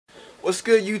What's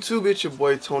good, YouTube? It's your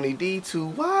boy Tony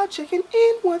D2Y checking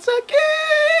in once again.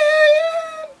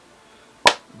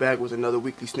 Back with another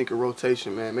weekly sneaker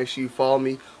rotation, man. Make sure you follow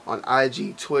me on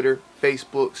IG, Twitter,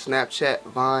 Facebook, Snapchat,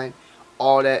 Vine,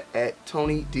 all that at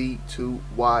Tony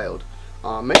D2Wild.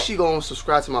 Make sure you go and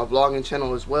subscribe to my vlogging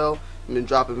channel as well. I've been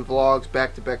dropping vlogs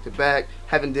back to back to back.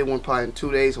 Haven't did one probably in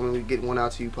 2 days. I'm gonna get one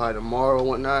out to you probably tomorrow or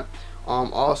whatnot.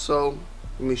 Also,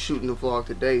 I'm be shooting the vlog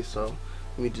today, so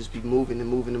let me just be moving and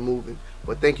moving and moving.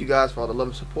 But thank you guys for all the love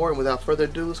and support. And without further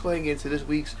ado, let's go ahead and get into this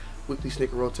week's weekly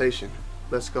sneaker rotation.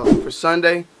 Let's go. For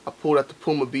Sunday, I pulled out the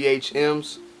Puma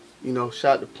BHMs. You know,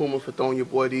 shout out to Puma for throwing your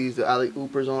boy these, the alley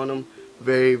oopers on them.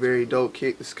 Very, very dope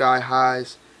kick. The Sky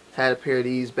Highs. Had a pair of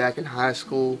these back in high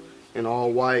school in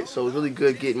all white. So it was really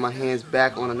good getting my hands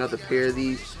back on another pair of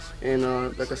these. And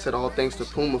like I said, all thanks to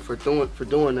Puma for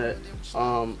doing that.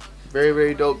 Very,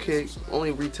 very dope kick.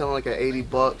 Only retailing like at 80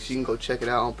 bucks. You can go check it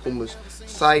out on Puma's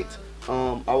site.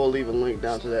 I will leave a link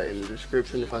down to that in the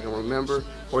description if I can remember.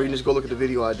 Or you can just go look at the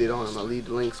video I did on them. I'll leave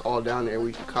the links all down there where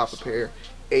you can cop a pair.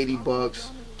 80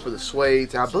 bucks for the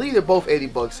suede. I believe they're both 80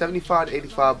 bucks. 75 to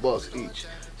 85 bucks each.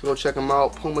 So go check them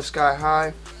out. Puma Sky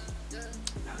High.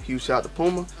 Huge shout out to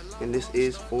Puma. And this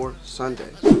is for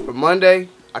Sunday. For Monday,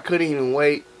 I couldn't even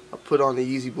wait. I put on the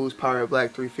Yeezy Boost Pirate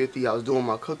Black 350. I was doing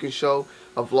my cooking show,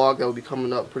 a vlog that will be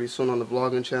coming up pretty soon on the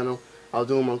vlogging channel. I was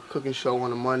doing my cooking show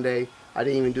on a Monday. I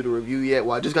didn't even do the review yet.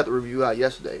 Well, I just got the review out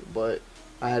yesterday, but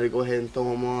I had to go ahead and throw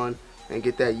them on and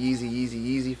get that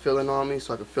Yeezy feeling on me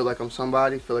so I can feel like I'm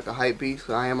somebody, feel like a hype beast,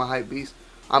 because I am a hype beast.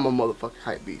 I'm a motherfucking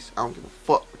hype beast. I don't give a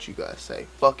fuck what you guys say.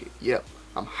 Fuck it. Yep,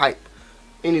 I'm hype.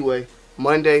 Anyway,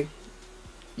 Monday,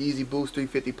 Yeezy Boost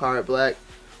 350 Pirate Black.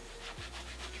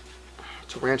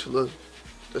 Tarantula.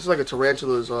 This is like a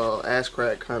tarantula's ass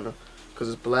crack kind of, because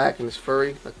it's black and it's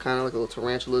furry, like kind of like a little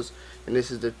tarantulas. And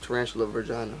this is the tarantula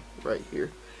vagina right here.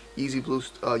 Yeezy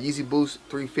Boost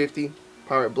 350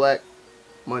 Pirate Black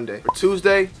Monday. For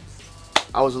Tuesday,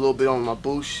 I was a little bit on my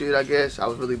boost shit, I guess. I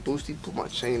was really boosty. Put my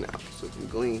chain out so it can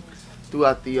gleam. Threw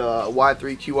out the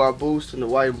Y3 QR Boost in the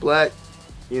white and black.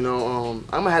 You know, I'm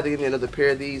gonna have to get me another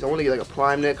pair of these. I want to get like a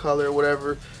prime neck color or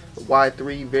whatever. The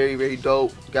Y3, very, very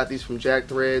dope. Got these from Jack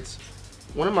Threads.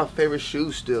 One of my favorite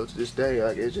shoes still to this day.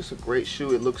 Like, it's just a great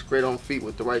shoe. It looks great on feet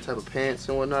with the right type of pants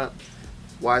and whatnot.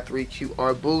 Y3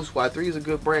 QR Boost. Y3 is a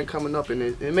good brand coming up,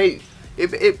 and the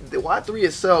Y3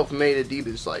 itself made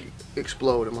Adidas like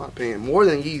explode in my opinion, more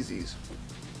than Yeezys.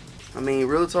 I mean,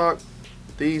 real talk,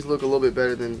 these look a little bit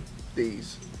better than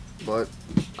these, but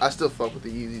I still fuck with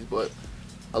the Yeezys. But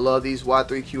I love these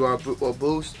Y3 QR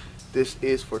Boost. This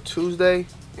is for Tuesday,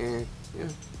 and yeah,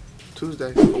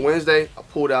 Tuesday. For Wednesday, I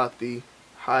pulled out the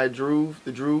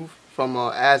Droove from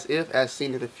As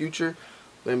Seen in the Future.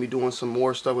 We're gonna be doing some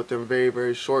more stuff with them very,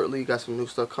 very shortly. Got some new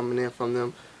stuff coming in from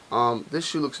them. This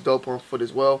shoe looks dope on foot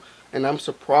as well, and I'm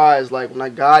surprised. Like when I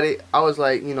got it, I was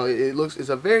like, you know, it's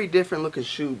a very different looking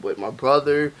shoe. But my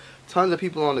brother, tons of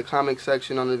people on the comment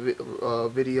section on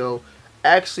the video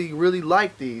actually really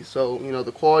like these. So you know,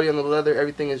 the quality on the leather,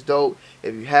 everything is dope.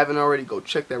 If you haven't already, go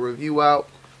check that review out.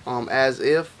 As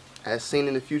Seen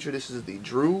in the Future. This is the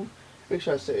Droove. Make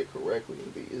sure I say it correctly.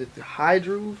 Is it the High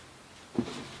Droove?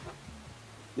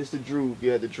 It's the Droove.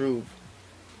 Yeah, the Droove.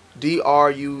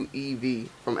 D-R-U-E-V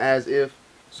from As If.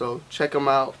 So check them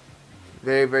out.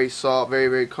 Very, very soft. Very,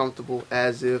 very comfortable.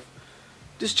 As If.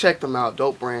 Just check them out.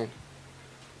 Dope brand.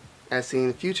 As Seen in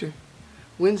the Future.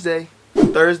 Wednesday.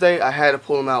 Thursday, I had to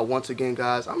pull them out once again,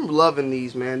 guys. I'm loving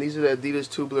these, man. These are the Adidas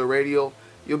Tubular Radial.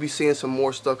 You'll be seeing some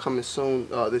more stuff coming soon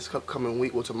this upcoming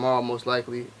week, well, tomorrow most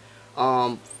likely.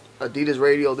 Adidas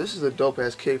Radial. This is a dope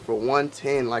ass kick for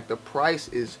 $110. Like, the price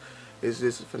is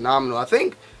phenomenal. I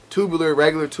think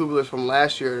regular tubulars from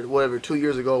last year, whatever, 2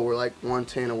 years ago, were like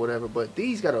 $110 or whatever. But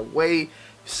these got a way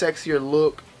sexier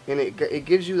look, and it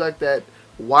gives you like that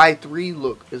Y3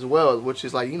 look as well, which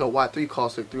is like, you know, Y3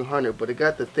 costs like $300, but it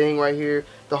got the thing right here,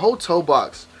 the whole toe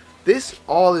box. This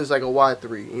all is like a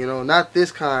Y3, you know, not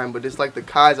this kind, but it's like the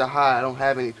Kaiser High. I don't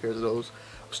have any pairs of those.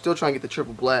 I'm still trying to get the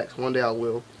triple blacks. One day I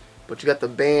will. But you got the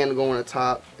band going on the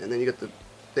top, and then you got the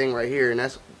thing right here, and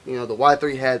that's, you know, the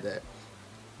Y3 had that.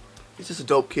 It's just a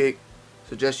dope kick.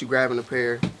 Suggest you grabbing a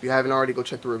pair. If you haven't already, go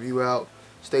check the review out.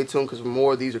 Stay tuned because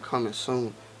more of these are coming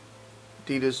soon.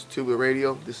 Adidas Tubular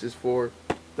Radial. This is for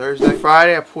Thursday.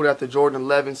 Friday, I pulled out the Jordan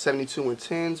 11 72 and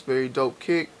 10s. Very dope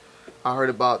kick. I heard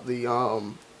about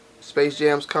the Space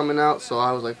Jams coming out, so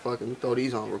I was like, fuck it, let me throw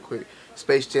these on real quick.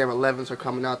 Space Jam 11s are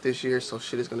coming out this year, so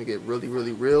shit is going to get really,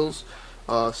 really reals.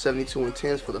 72 and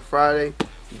 10s for the Friday.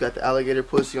 You got the alligator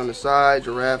pussy on the side,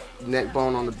 giraffe neck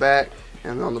bone on the back,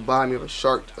 and on the bottom you have a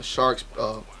shark's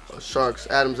shark's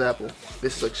Adam's apple.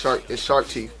 This is shark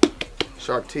teeth.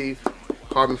 Shark teeth.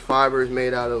 Carbon fiber is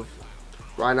made out of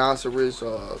rhinoceros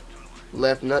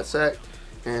left nutsack,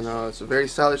 and it's a very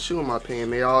solid shoe in my opinion.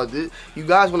 Made all of this. You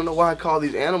guys want to know why I call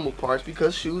these animal parts?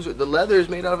 Because the leather is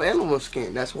made out of animal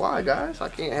skin. That's why, guys. I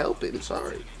can't help it. I'm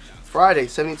sorry. Friday,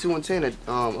 72 and 10.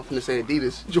 I'm gonna say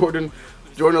Adidas. Jordan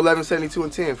 11, 72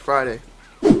 and 10. Friday.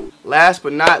 Last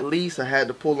but not least, I had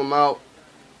to pull them out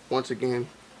once again.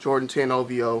 Jordan 10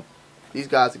 OVO. These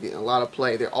guys are getting a lot of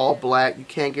play. They're all black. You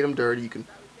can't get them dirty. You can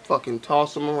fucking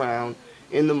toss them around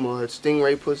in the mud.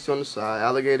 Stingray pussy on the side.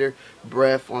 Alligator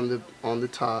breath on the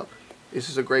top. This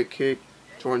is a great kick.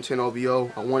 Jordan 10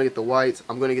 OVO. I want to get the whites.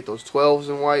 I'm going to get those 12s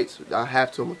in whites. I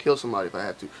have to. I'm going to kill somebody if I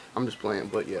have to. I'm just playing.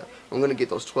 But yeah, I'm going to get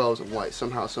those 12s in white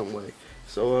somehow, some way.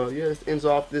 So yeah, this ends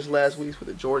off this last week's with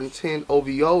the Jordan 10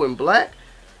 OVO in black.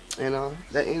 And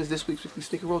that ends this week's weekly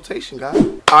sneaker rotation, guys.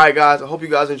 Alright, guys, I hope you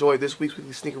guys enjoyed this week's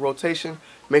weekly sneaker rotation.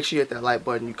 Make sure you hit that like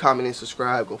button, you comment and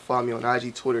subscribe. Go follow me on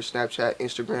IG, Twitter, Snapchat,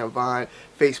 Instagram, Vine,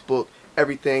 Facebook,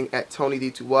 everything at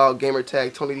TonyD2Wild. Gamer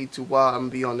tag TonyD2Wild. I'm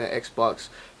going to be on that Xbox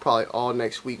probably all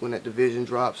next week when that division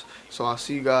drops. So I'll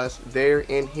see you guys there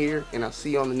and here, and I'll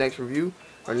see you on the next review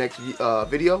or next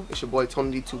video. It's your boy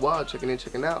TonyD2Wild checking in,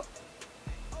 checking out.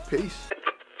 Peace.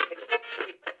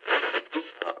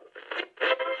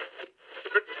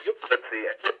 Let's see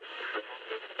it.